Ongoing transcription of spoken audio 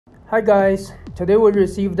Hi guys, today we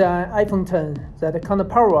received an iPhone 10 that can't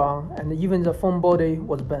power on and even the phone body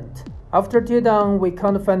was bent. After teardown, we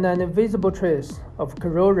can't find any visible trace of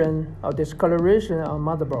corrosion or discoloration on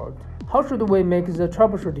motherboard. How should we make the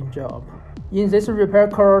troubleshooting job? In this repair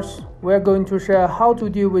course, we are going to share how to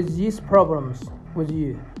deal with these problems with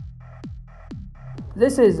you.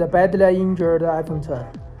 This is a badly injured iPhone 10.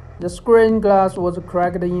 The screen glass was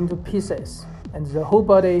cracked into pieces and the whole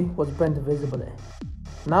body was bent visibly.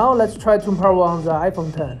 Now let's try to power on the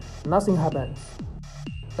iPhone 10. Nothing happens.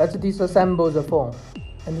 Let's disassemble the phone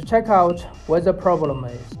and check out where the problem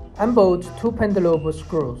is. Unbolt two pentalobe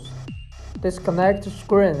screws. Disconnect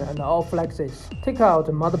screen and all flexes. Take out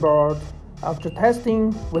the motherboard. After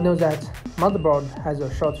testing, we know that motherboard has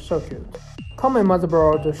a short circuit. Common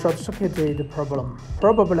motherboard short-circuited problem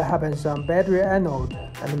probably happens on battery anode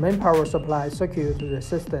and main power supply circuit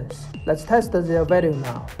resistance. Let's test their value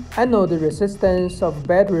now. Anode resistance of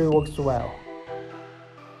battery works well.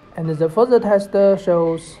 And the further test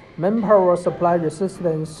shows main power supply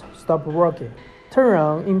resistance stopped working. Turn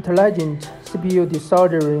on intelligent CPU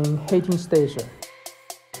desoldering heating station.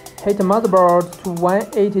 Heat motherboard to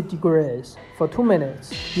 180 degrees for 2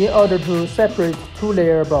 minutes in order to separate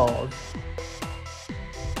two-layer boards.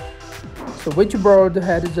 So which board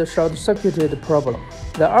had the short-circuited problem?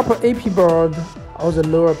 The upper AP board or the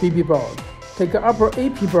lower BB board? Take the upper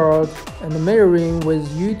AP board and measuring with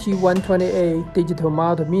UT128 digital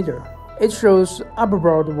multimeter. It shows upper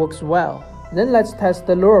board works well. Then let's test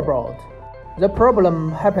the lower board. The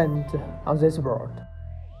problem happened on this board.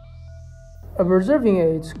 Observing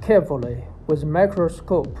it carefully with a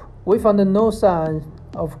microscope, we found no sign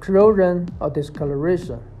of corrosion or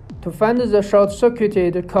discoloration. To find the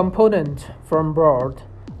short-circuited component from board,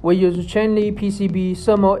 we use Qianli PCB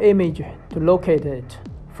thermal image to locate it.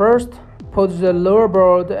 First, put the lower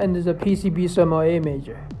board under the PCB thermal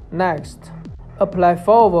image. Next, apply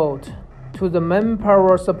 4 volt to the main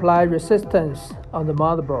power supply resistance on the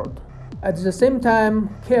motherboard. At the same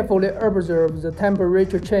time, carefully observe the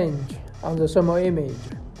temperature change on the thermal image.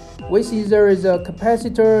 We see there is a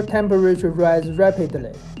capacitor temperature rise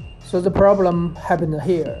rapidly, so the problem happened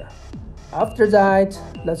here. After that,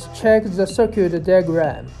 let's check the circuit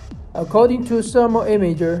diagram. According to thermal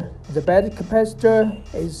imager, the bad capacitor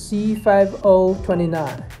is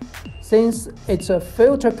C5029. Since it's a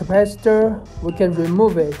filter capacitor, we can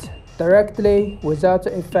remove it directly without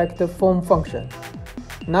affecting the phone function.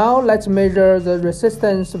 Now let's measure the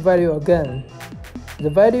resistance value again. The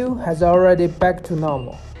value has already back to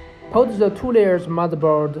normal. Put the 2 layers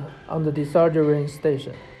motherboard on the desoldering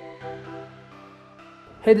station.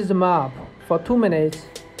 Heat them up for 2 minutes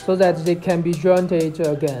so that they can be jointed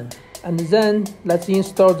again. And then let's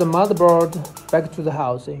install the motherboard back to the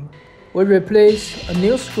housing. We replace a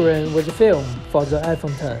new screen with film for the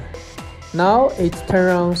iPhone 10. Now it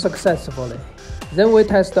turned on successfully. Then we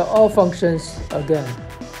test all functions again.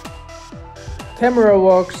 Camera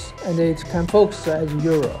works and it can focus as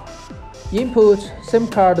usual. Input SIM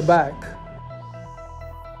card back.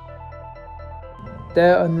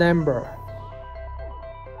 Dial a number.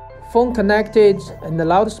 Phone connected and the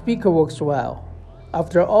loudspeaker works well.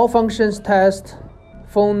 After all functions test,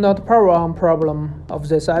 phone not power on problem of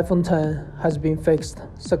this iPhone 10 has been fixed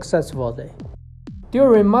successfully.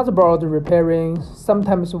 During motherboard repairing,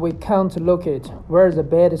 sometimes we can't locate where the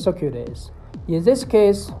bad circuit is. In this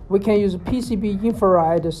case, we can use PCB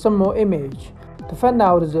infrared thermal image to find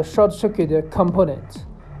out the short-circuited component.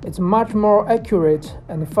 It's much more accurate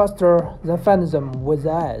and faster than find them with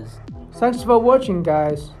eyes. Thanks for watching,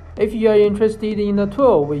 guys. If you are interested in the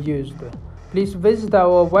tool we used, please visit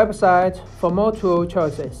our website for more tool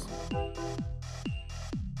choices.